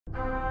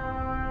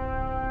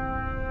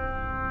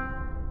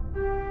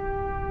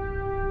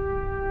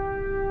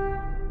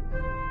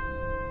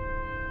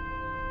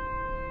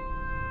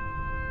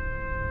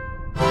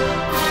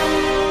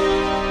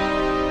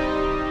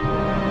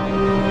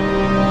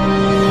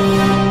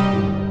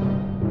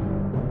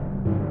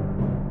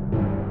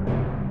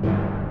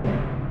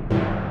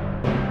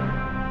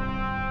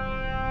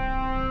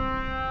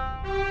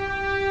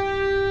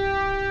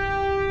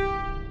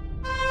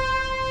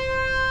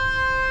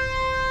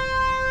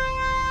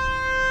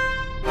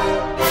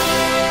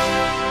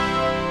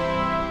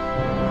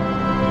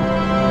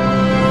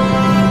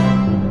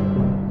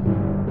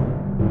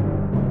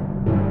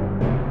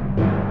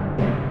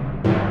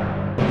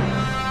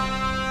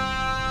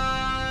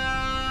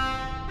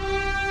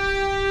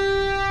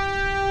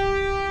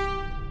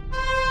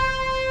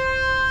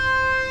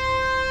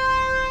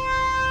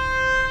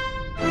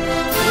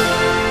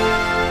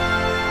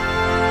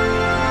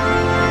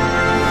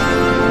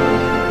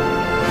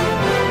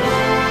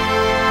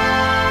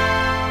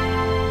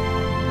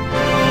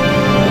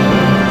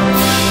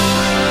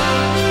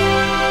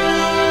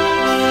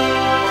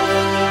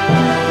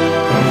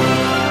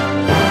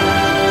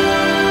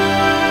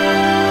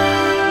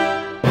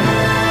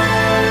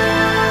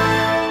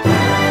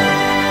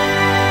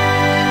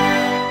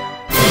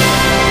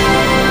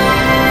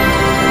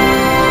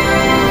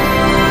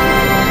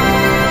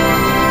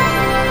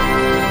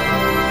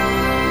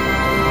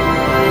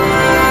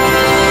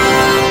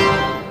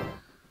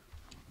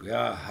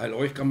Heil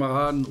euch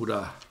Kameraden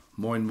oder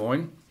moin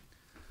moin.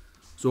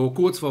 So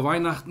kurz vor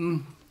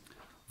Weihnachten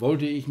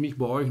wollte ich mich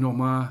bei euch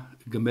nochmal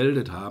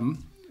gemeldet haben,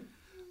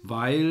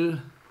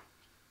 weil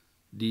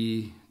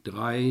die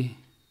 3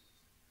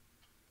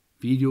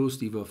 Videos,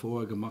 die wir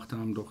vorher gemacht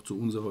haben, doch zu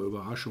unserer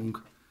Überraschung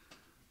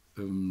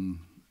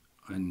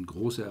ein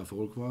großer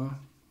Erfolg war.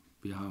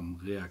 Wir haben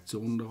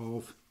Reaktionen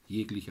darauf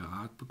jeglicher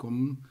Art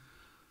bekommen,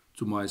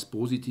 zumeist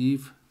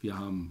positiv. Wir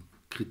haben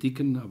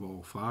Kritiken, aber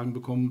auch Fragen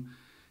bekommen,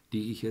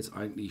 die ich jetzt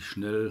eigentlich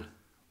schnell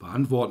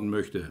beantworten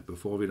möchte,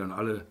 bevor wir dann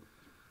alle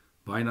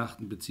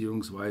Weihnachten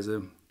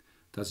bzw.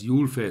 das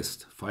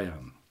Julfest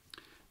feiern.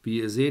 Wie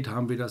ihr seht,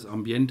 haben wir das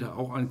Ambiente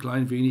auch ein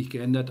klein wenig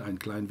geändert, ein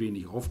klein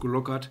wenig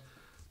aufgelockert.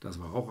 Das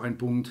war auch ein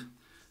Punkt.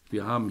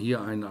 Wir haben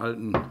hier einen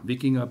alten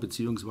Wikinger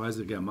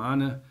bzw.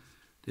 Germane,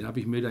 den habe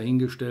ich mir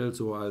dahingestellt,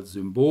 so als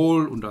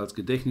Symbol und als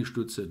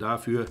Gedächtnisstütze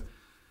dafür,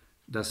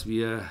 dass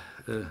wir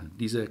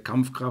diese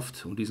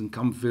Kampfkraft und diesen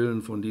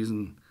Kampfwillen von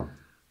diesen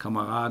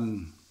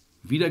Kameraden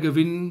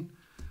wiedergewinnen,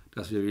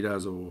 dass wir wieder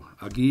so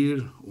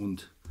agil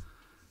und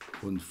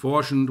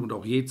forschend und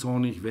auch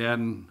jähzornig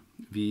werden,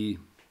 wie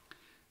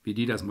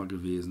die das mal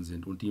gewesen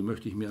sind. Und die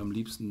möchte ich mir am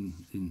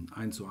liebsten in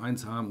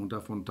 1:1 haben und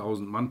davon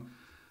 1000 Mann.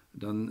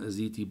 Dann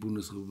sieht die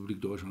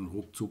Bundesrepublik Deutschland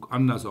ruckzuck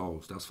anders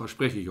aus. Das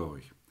verspreche ich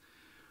euch.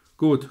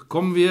 Gut,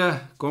 kommen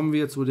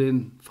wir zu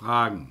den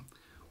Fragen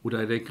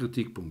oder der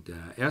Kritikpunkt.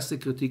 Der erste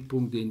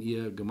Kritikpunkt, den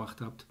ihr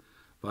gemacht habt,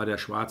 war der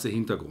schwarze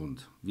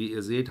Hintergrund. Wie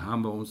ihr seht,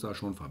 haben wir uns da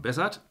schon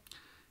verbessert.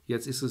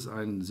 Jetzt ist es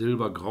ein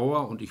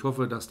silbergrauer und ich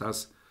hoffe, dass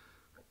das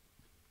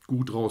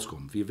gut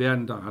rauskommt. Wir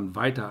werden daran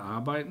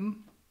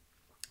weiterarbeiten.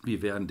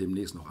 Wir werden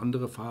demnächst noch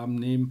andere Farben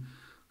nehmen,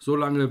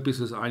 solange bis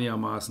es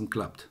einigermaßen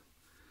klappt.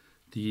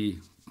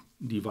 Die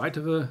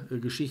weitere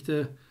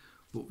Geschichte,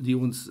 die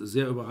uns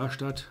sehr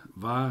überrascht hat,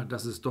 war,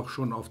 dass es doch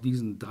schon auf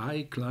diesen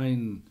 3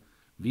 kleinen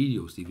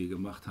Videos, die wir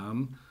gemacht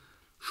haben,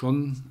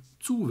 schon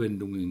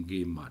Zuwendungen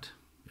gegeben hat.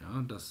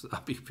 Ja, das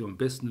habe ich vom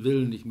besten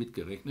Willen nicht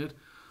mitgerechnet.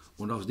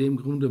 Und aus dem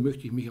Grunde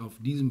möchte ich mich auf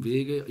diesem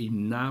Wege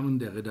im Namen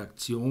der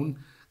Redaktion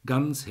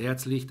ganz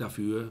herzlich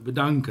dafür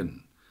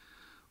bedanken.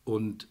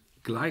 Und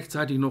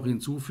gleichzeitig noch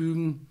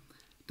hinzufügen,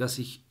 dass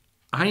ich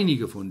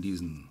einige von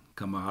diesen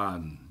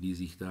Kameraden,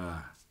 die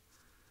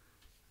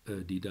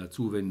da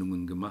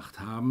Zuwendungen gemacht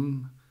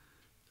haben,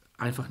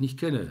 einfach nicht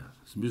kenne.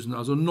 Es müssen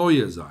also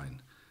neue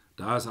sein.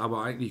 Da es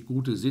aber eigentlich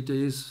gute Sitte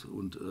ist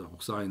und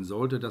auch sein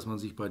sollte, dass man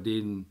sich bei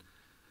denen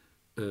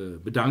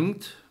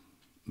bedankt,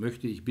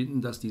 möchte ich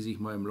bitten, dass die sich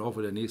mal im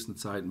Laufe der nächsten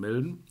Zeit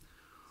melden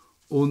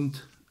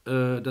und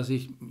dass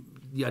ich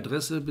die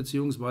Adresse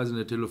bzw.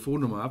 eine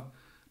Telefonnummer habe,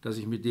 dass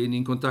ich mit denen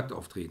in Kontakt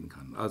auftreten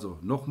kann. Also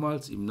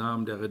nochmals im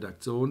Namen der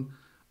Redaktion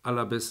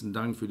allerbesten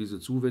Dank für diese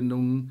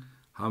Zuwendungen.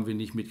 Haben wir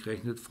nicht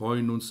mitgerechnet,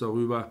 freuen uns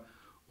darüber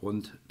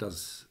und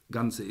das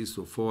Ganze ist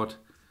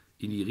sofort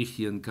in die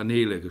richtigen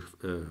Kanäle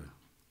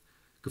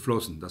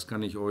geflossen. Das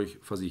kann ich euch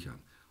versichern.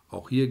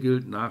 Auch hier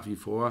gilt nach wie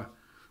vor,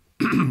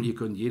 ihr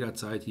könnt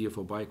jederzeit hier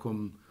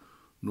vorbeikommen,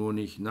 nur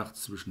nicht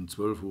nachts zwischen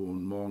 12 Uhr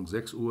und morgens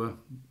 6 Uhr.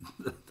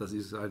 Das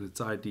ist eine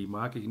Zeit, die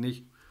mag ich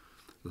nicht.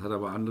 Das hat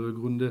aber andere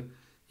Gründe.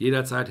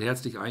 Jederzeit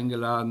herzlich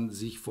eingeladen,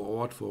 sich vor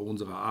Ort vor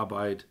unserer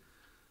Arbeit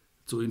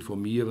zu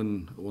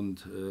informieren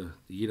und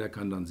jeder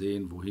kann dann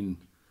sehen, wohin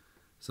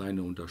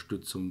seine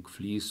Unterstützung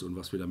fließt und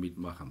was wir damit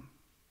machen.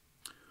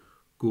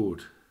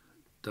 Gut,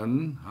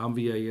 dann haben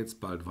wir ja jetzt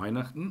bald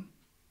Weihnachten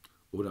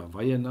oder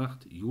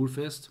Weihnacht,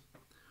 Julfest.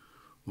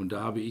 Und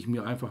da habe ich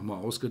mir einfach mal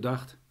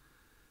ausgedacht,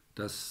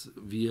 dass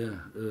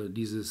wir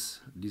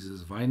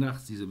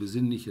diese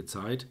besinnliche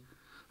Zeit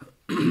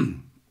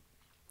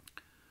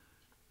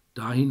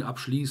dahin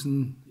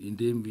abschließen,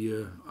 indem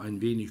wir ein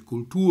wenig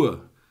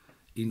Kultur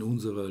in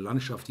unsere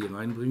Landschaft hier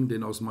reinbringen.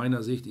 Denn aus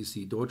meiner Sicht ist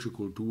die deutsche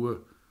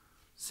Kultur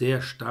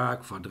sehr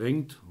stark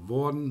verdrängt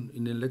worden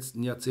in den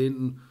letzten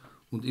Jahrzehnten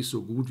und ist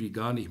so gut wie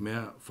gar nicht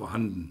mehr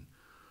vorhanden.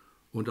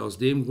 Und aus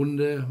dem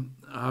Grunde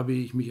habe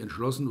ich mich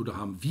entschlossen, oder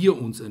haben wir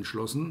uns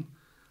entschlossen,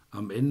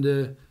 am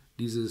Ende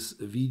dieses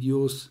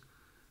Videos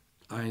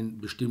ein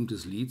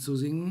bestimmtes Lied zu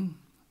singen,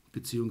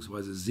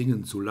 beziehungsweise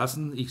singen zu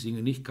lassen. Ich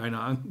singe nicht,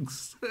 keine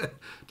Angst.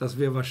 Das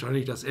wäre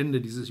wahrscheinlich das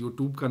Ende dieses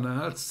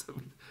YouTube-Kanals.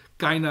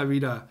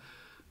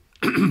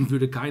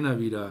 Würde keiner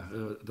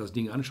wieder das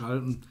Ding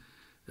anschalten.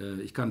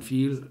 Ich kann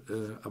viel,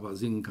 aber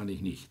singen kann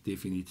ich nicht,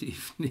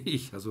 definitiv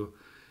nicht. Also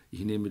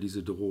ich nehme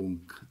diese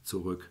Drohung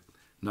zurück.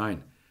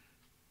 Nein,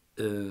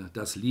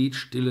 das Lied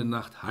Stille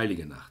Nacht,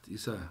 heilige Nacht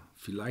ist ja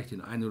vielleicht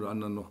den einen oder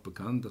anderen noch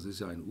bekannt. Das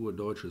ist ja ein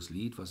urdeutsches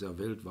Lied, was ja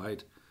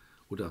weltweit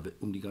oder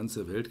um die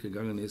ganze Welt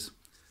gegangen ist.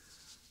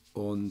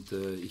 Und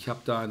ich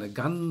habe da eine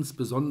ganz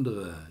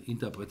besondere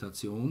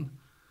Interpretation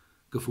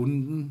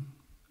gefunden,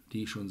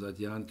 die ich schon seit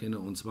Jahren kenne.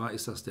 Und zwar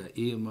ist das der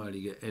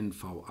ehemalige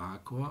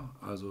NVA-Chor,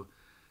 also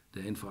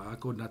der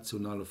NVA-Chor,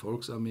 Nationale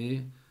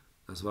Volksarmee.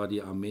 Das war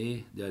die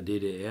Armee der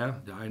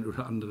DDR, der ein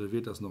oder andere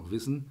wird das noch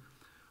wissen.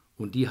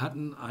 Und die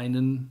hatten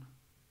einen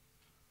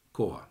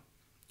Chor.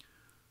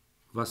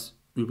 Was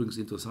übrigens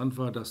interessant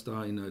war, dass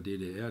da in der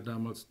DDR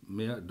damals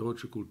mehr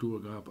deutsche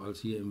Kultur gab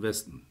als hier im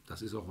Westen.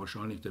 Das ist auch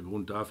wahrscheinlich der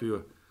Grund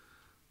dafür,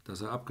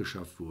 dass er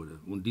abgeschafft wurde.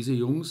 Und diese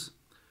Jungs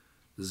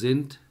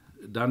sind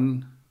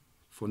dann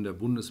von der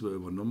Bundeswehr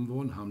übernommen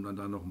worden, haben dann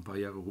da noch ein paar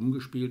Jahre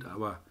rumgespielt,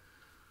 aber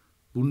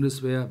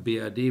Bundeswehr,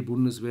 BRD,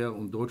 Bundeswehr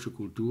und deutsche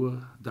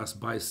Kultur, das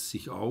beißt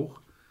sich auch.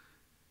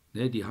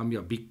 Ne, die haben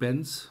ja Big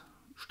Bands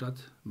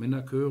statt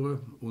Männerchöre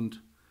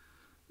und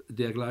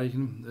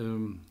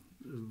dergleichen,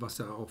 was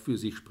ja auch für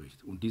sich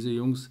spricht. Und diese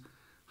Jungs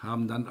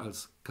haben dann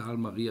als Karl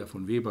Maria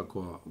von Weber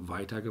Chor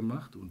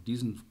weitergemacht und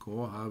diesen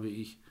Chor habe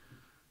ich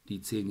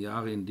die 10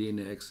 Jahre, in denen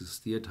er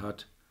existiert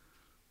hat,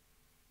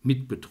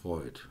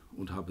 mitbetreut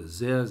und habe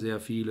sehr, sehr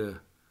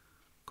viele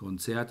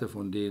Konzerte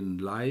von denen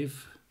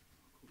live,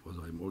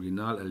 also im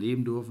Original,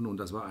 erleben dürfen. Und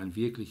das war ein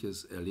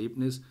wirkliches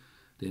Erlebnis,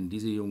 denn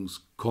diese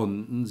Jungs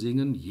konnten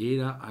singen.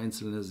 Jeder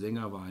einzelne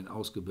Sänger war ein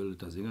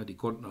ausgebildeter Sänger. Die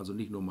konnten also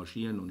nicht nur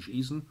marschieren und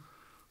schießen,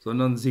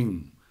 sondern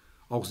singen.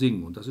 Auch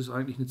singen. Und das ist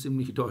eigentlich eine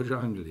ziemlich deutsche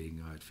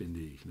Angelegenheit, finde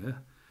ich.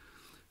 Ne?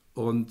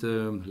 Und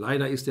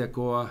leider ist der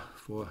Chor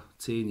vor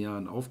 10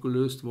 Jahren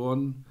aufgelöst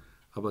worden,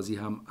 aber sie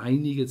haben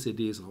einige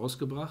CDs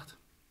rausgebracht.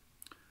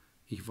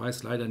 Ich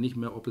weiß leider nicht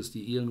mehr, ob es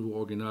die irgendwo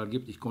original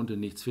gibt. Ich konnte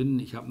nichts finden.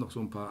 Ich habe noch so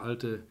ein paar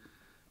alte,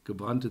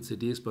 gebrannte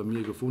CDs bei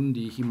mir gefunden,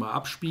 die ich immer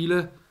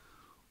abspiele.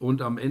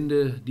 Und am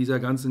Ende dieser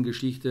ganzen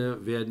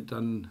Geschichte wird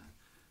dann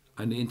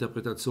eine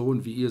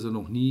Interpretation, wie ihr sie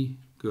noch nie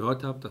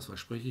gehört habt. Das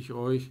verspreche ich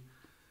euch.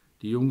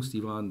 Die Jungs,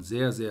 die waren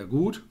sehr, sehr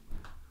gut.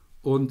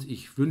 Und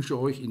ich wünsche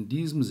euch in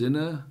diesem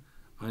Sinne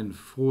ein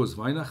frohes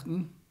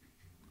Weihnachten,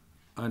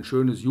 ein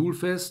schönes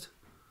Julfest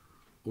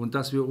und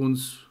dass wir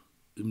uns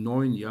im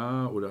neuen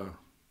Jahr oder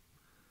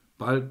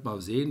bald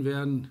mal sehen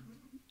werden.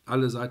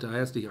 Alle seid ihr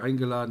herzlich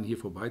eingeladen, hier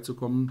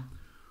vorbeizukommen.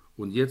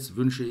 Und jetzt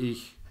wünsche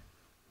ich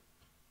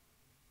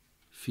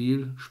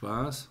viel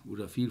Spaß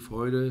oder viel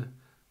Freude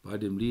bei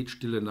dem Lied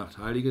Stille Nacht,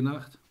 heilige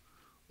Nacht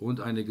und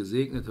eine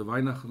gesegnete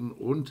Weihnachten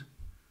und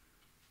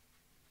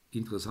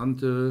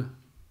interessante,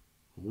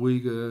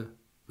 ruhige,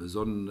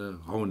 besonnene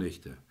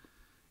Rauhnächte.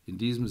 In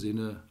diesem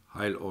Sinne,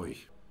 heil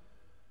euch.